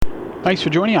Thanks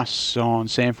for joining us on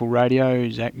Sandful Radio.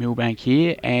 Zach Milbank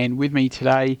here, and with me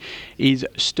today is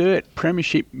Sturt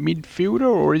Premiership midfielder,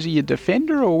 or is he a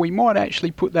defender, or we might actually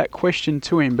put that question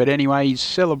to him. But anyway, he's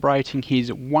celebrating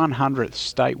his 100th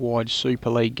statewide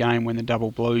Super League game when the Double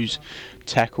Blues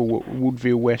tackle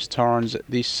Woodville West Torrens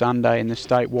this Sunday in the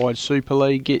statewide Super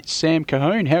League. It's Sam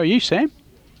Cahoon. How are you, Sam?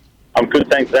 I'm good,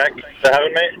 thanks, Zach. Thanks for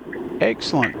having me.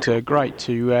 Excellent. Great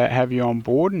to have you on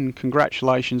board, and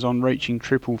congratulations on reaching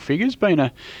triple figures. Been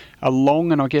a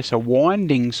long and I guess a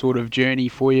winding sort of journey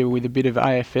for you with a bit of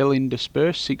AFL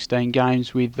interspersed, 16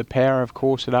 games with the Power, of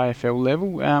course, at AFL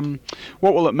level.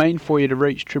 What will it mean for you to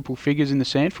reach triple figures in the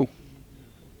Sandful?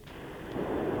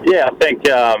 Yeah, I think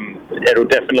it'll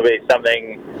definitely be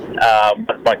something,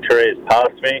 once my career's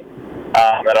past me,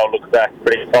 that I'll look back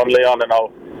pretty fondly on, and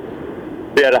I'll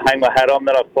be able to hang my hat on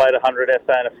that I've played 100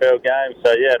 SANFL games.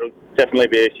 So yeah, it'll definitely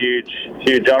be a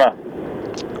huge honour.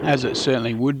 As it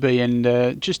certainly would be,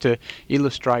 and just to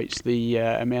illustrates the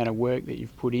amount of work that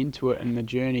you've put into it and the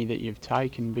journey that you've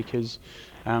taken, because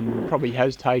it probably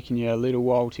has taken you a little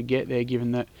while to get there,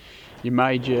 given that you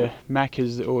made your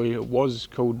Maccas, or it was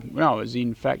called, well, it was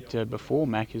in fact before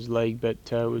Maccas League, but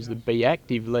it was the Be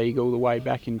Active League all the way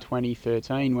back in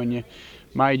 2013 when you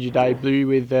made your debut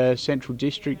with Central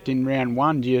District in round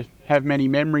one. Do you have many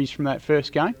memories from that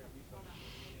first game?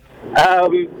 Yeah,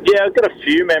 I've got a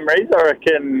few memories. I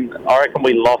reckon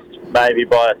we lost maybe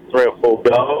by 3 or 4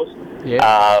 goals.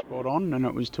 Yeah, spot on, and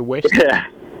it was to West. Yeah,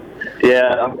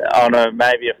 on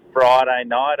maybe a Friday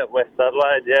night at West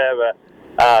Adelaide. Yeah, but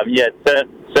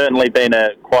it's certainly been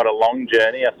quite a long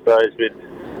journey, I suppose, with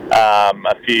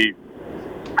a few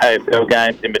AFL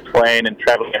games in between and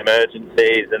travelling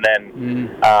emergencies, and then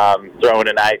throwing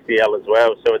an ACL as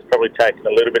well. So it's probably taken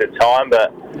a little bit of time,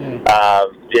 but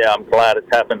I'm glad it's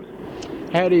happened.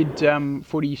 How did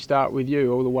footy start with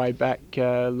you all the way back,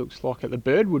 looks like at the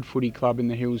Birdwood Footy Club in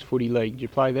the Hills Footy League? Did you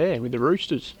play there with the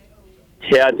Roosters?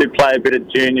 Yeah, I did play a bit of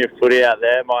junior footy out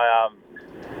there. My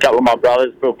couple of my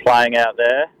brothers were playing out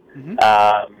there.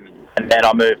 And then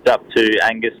I moved up to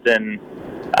Anguston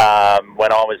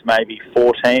when I was maybe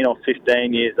 14 or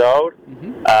 15 years old,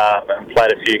 and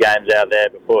played a few games out there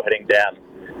before heading down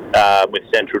with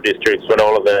Central Districts when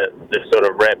all of the sort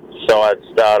of rep sides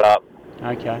start up.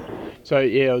 Okay. So,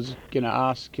 yeah, I was going to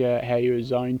ask how you were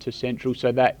zoned to Central.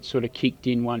 So that sort of kicked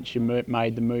in once you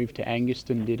made the move to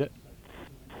Anguston, did it?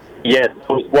 Yes.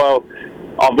 Well,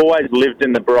 I've always lived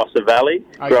in the Barossa Valley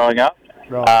growing up.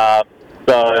 Right.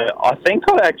 So I think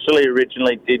I actually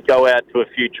originally did go out to a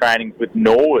few trainings with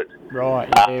Norwood. Right,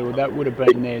 yeah, well that would have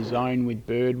been their zone with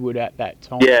Birdwood at that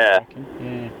time. Yeah,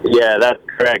 that's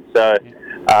correct. So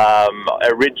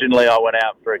originally I went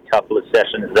out for a couple of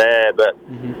sessions there, but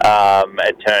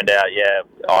it turned out,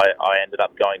 I ended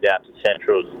up going down to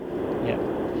Centrals. Yeah.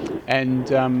 And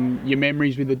your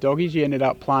memories with the Doggies, you ended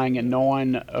up playing at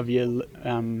 9 of your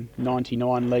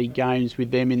 99 league games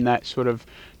with them in that sort of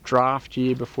draft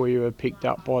year before you were picked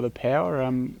up by the Power.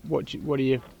 What do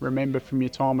you remember from your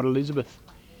time at Elizabeth?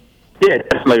 Yeah,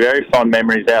 definitely very fond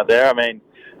memories out there. I mean,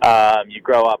 you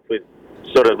grow up with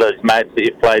sort of those mates that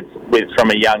you've played with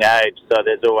from a young age, so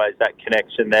there's always that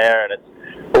connection there, and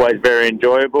it's always very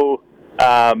enjoyable.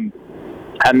 And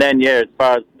then, as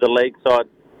far as the league side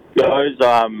goes,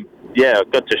 I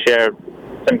got to share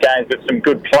some games with some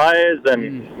good players,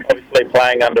 and obviously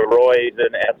playing under Roy, he's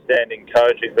an outstanding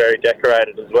coach, he's very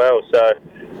decorated as well. So,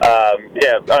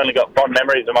 I've only got fond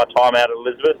memories of my time out at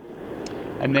Elizabeth.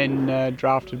 And then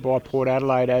drafted by Port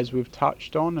Adelaide, as we've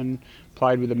touched on, and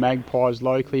played with the Magpies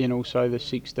locally and also the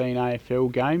 16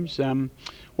 AFL games.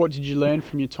 What did you learn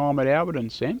from your time at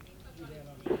Alberton, Sam?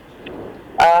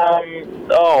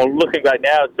 Looking back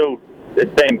now,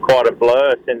 it's been quite a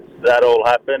blur since that all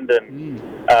happened, and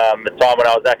the time when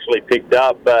I was actually picked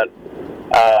up. But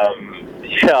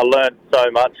I learned so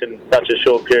much in such a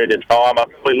short period of time. I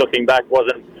probably, looking back,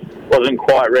 wasn't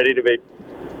quite ready to be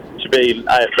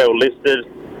AFL listed.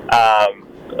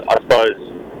 I suppose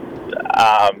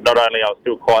not only I was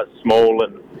still quite small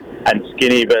and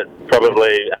skinny, but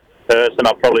probably as a person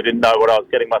I probably didn't know what I was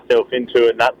getting myself into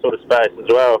in that sort of space as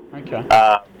well. Okay.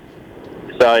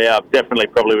 I definitely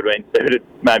probably would have been suited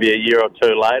maybe a year or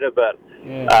two later, but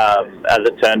as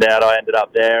it turned out, I ended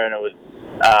up there, and it was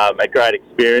a great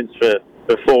experience for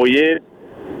 4 years.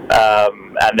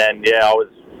 And then, I was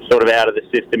sort of out of the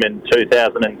system in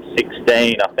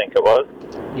 2016, I think it was.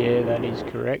 Yeah, that is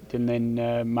correct. And then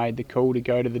made the call to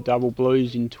go to the Double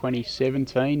Blues in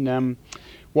 2017.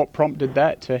 What prompted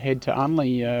that to head to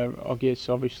Unley, I guess,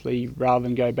 obviously, rather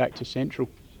than go back to Central?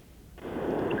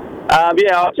 I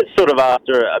was just sort of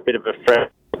after a bit of a fresh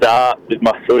start with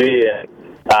my footy, and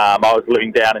I was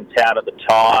living down in town at the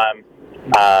time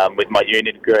with my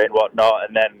uni degree and whatnot,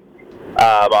 and then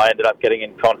I ended up getting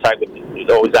in contact with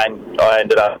Zane. I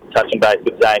ended up touching base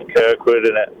with Zane Kirkwood,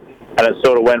 and it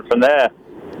sort of went from there.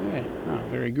 Yeah,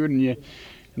 very good. And you,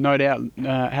 no doubt,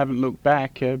 haven't looked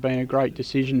back. Been a great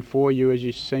decision for you, as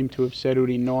you seem to have settled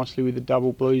in nicely with the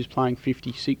Double Blues, playing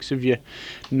 56 of your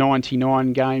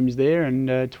 99 games there. And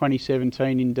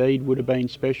 2017 indeed would have been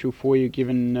special for you,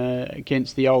 given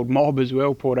against the old mob as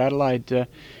well, Port Adelaide,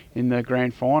 in the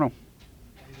grand final.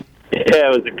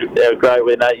 Yeah, it was a great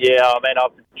win that year. I mean,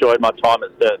 I've enjoyed my time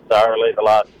at Sturt thoroughly the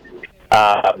last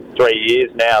 3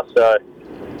 years now, so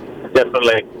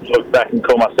definitely look back and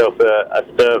call myself a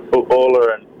Sturt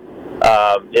footballer, and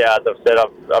as I've said,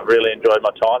 I've really enjoyed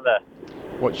my time there.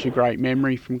 What's your great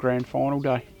memory from grand final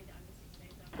day?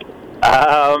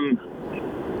 To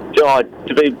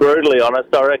be brutally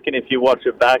honest, I reckon if you watch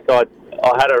it back, I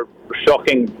had a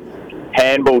shocking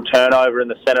handball turnover in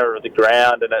the centre of the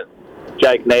ground, and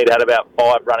Jake Need had about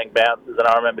 5 running bounces, and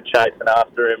I remember chasing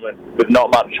after him with not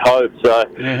much hope. So,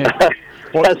 yeah.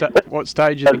 What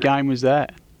stage of the game was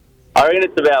that? I reckon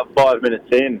it's about 5 minutes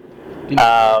in. In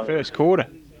the first quarter?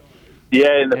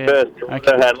 Yeah, in the first quarter.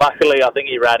 Okay. And luckily, I think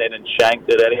he ran in and shanked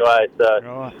it anyway, so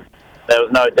there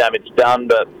was no damage done,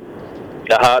 but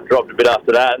the heart dropped a bit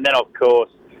after that. And then, of course,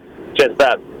 just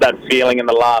that feeling in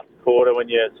the last quarter when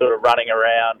you're sort of running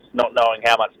around, not knowing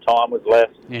how much time was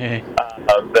left. Yeah.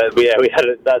 But we had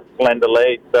that slender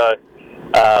lead, so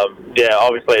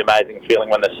obviously amazing feeling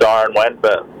when the siren went.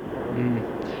 But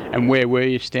And where were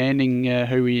you standing?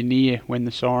 Who were you near when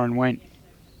the siren went?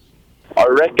 I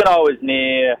reckon I was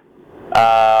near.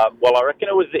 I reckon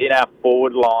it was in our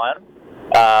forward line,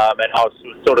 and I was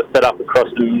sort of set up across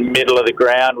the middle of the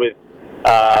ground with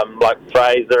like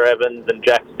Fraser Evans and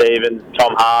Jack Stevens,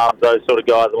 Tom Harms, those sort of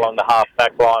guys along the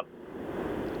half-back line.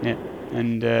 Yeah,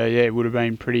 and it would have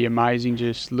been pretty amazing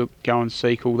just go and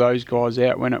seek all those guys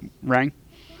out when it rang.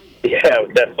 Yeah,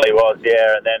 it definitely was,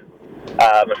 yeah. And then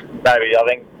maybe I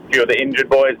think a few of the injured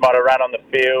boys might have run on the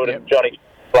field, and Johnny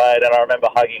played, and I remember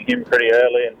hugging him pretty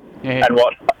early and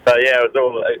whatnot. So, it was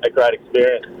all a great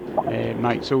experience. Yeah, it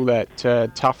makes all that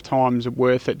tough times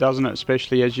worth it, doesn't it?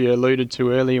 Especially as you alluded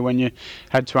to earlier when you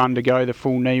had to undergo the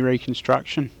full knee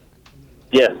reconstruction.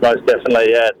 Yes, most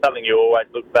definitely, yeah. It's something you always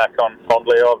look back on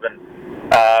fondly of, and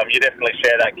you definitely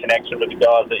share that connection with the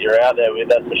guys that you're out there with,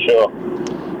 that's for sure.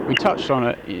 We touched on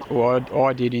it, or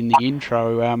I did in the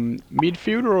intro.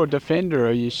 Midfielder or defender,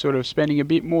 are you sort of spending a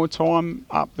bit more time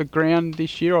up the ground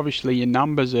this year? Obviously your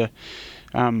numbers are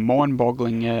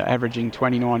mind-boggling, averaging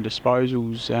 29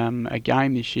 disposals a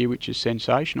game this year, which is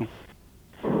sensational.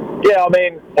 Yeah, I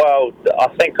mean, I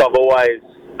think I've always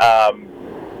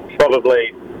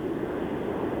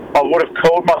I would have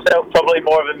called myself probably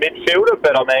more of a midfielder,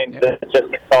 but I mean,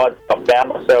 just the size I've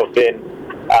found myself in,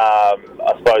 I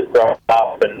suppose, growing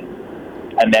up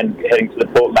and then heading to the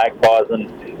Port Magpies and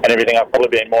everything, I've probably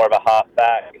been more of a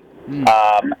half-back.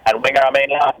 And winger, I mean,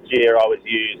 last year I was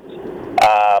used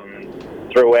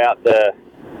throughout the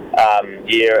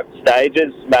year at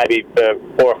stages, maybe for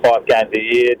 4 or 5 games a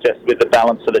year, just with the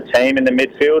balance of the team in the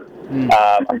midfield.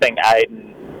 I think Aiden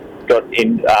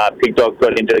Big Dog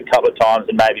got injured a couple of times,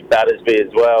 and maybe Battersby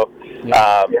as well.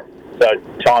 So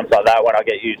times like that when I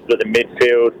get used to the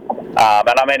midfield.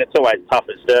 And I mean, it's always tough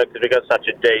at Sturt because we've got such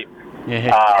a deep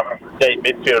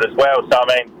midfield as well. So I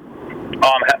mean,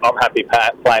 I'm happy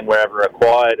playing wherever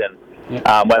required, and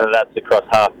whether that's across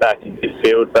half-back and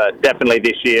midfield. But definitely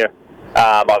this year,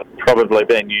 I've probably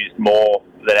been used more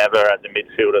than ever as a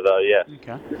midfielder, though. Yeah.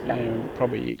 Okay.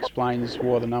 Probably explains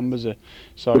why the numbers are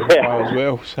so high as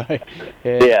well. So.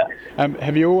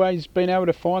 Have you always been able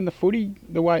to find the footy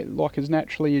the way, like as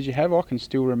naturally as you have? I can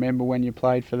still remember when you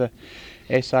played for the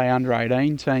SA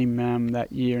Under-18 team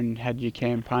that year and had your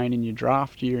campaign in your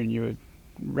draft year, and you were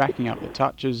racking up the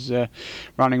touches,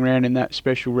 running around in that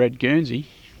special red Guernsey.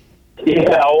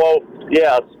 Yeah,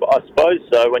 I suppose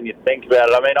so when you think about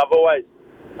it. I mean, I've always,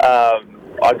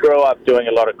 I grew up doing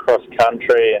a lot of cross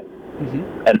country and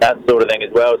that sort of thing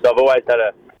as well. So I've always had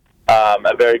a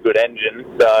very good engine.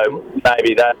 So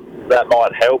maybe that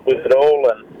might help with it all.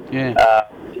 And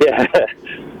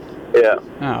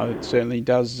it certainly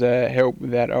does help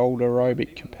with that old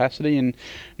aerobic capacity, and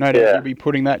no doubt you'll be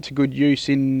putting that to good use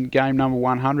in game number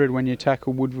 100 when you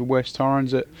tackle Woodford West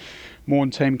Torrens at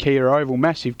Morn Team Kia Oval.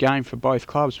 Massive game for both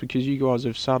clubs because you guys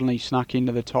have suddenly snuck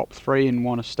into the top 3 and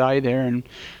want to stay there, and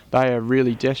they are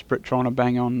really desperate trying to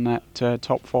bang on that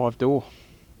top 5 door.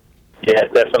 Yeah,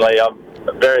 definitely. I'm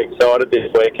very excited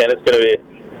this weekend. It's going to be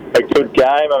a good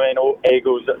game. I mean, all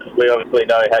Eagles, we obviously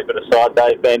know how good a side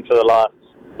they've been for the last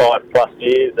 5+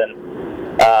 years, and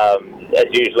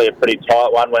it's usually a pretty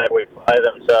tight one whenever we play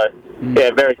them. So,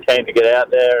 yeah, very keen to get out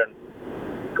there, and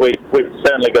we've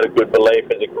certainly got a good belief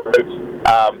as a group.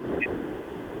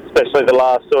 Especially the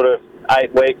last sort of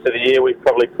 8 weeks of the year, we've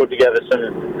probably put together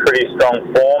some pretty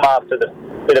strong form after the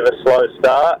bit of a slow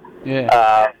start.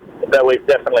 Yeah. But we've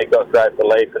definitely got great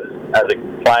belief as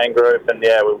a playing group, and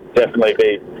yeah, we'll definitely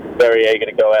be very eager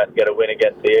to go out and get a win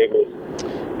against the Eagles.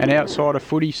 And outside of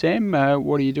footy, Sam,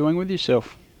 what are you doing with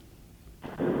yourself?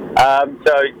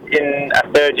 So in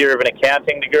a third year of an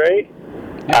accounting degree,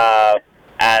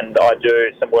 and I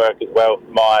do some work as well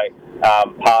for my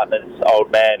partner's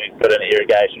old man who's got an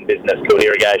irrigation business called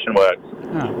Irrigation Works.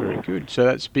 Oh, very good. So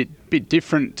that's a bit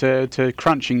different to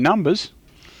crunching numbers.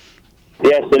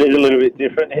 Yes, it is a little bit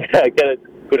different. Get a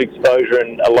good exposure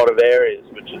in a lot of areas,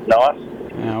 which is nice.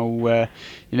 Now,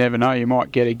 you never know, you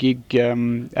might get a gig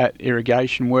at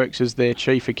Irrigation Works as their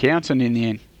chief accountant in the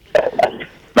end.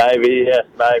 Maybe, yes,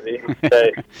 maybe.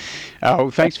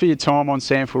 Oh, thanks for your time on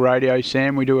Sample Radio,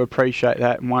 Sam. We do appreciate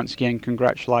that. And once again,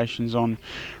 congratulations on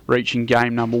reaching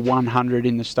game number 100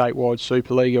 in the statewide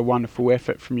Super League. A wonderful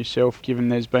effort from yourself, given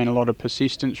there's been a lot of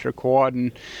persistence required.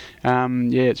 And,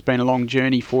 yeah, it's been a long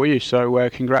journey for you. So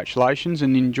congratulations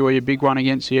and enjoy your big one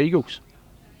against the Eagles.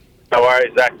 No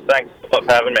worries, Zach. Thanks a lot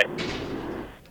for having me.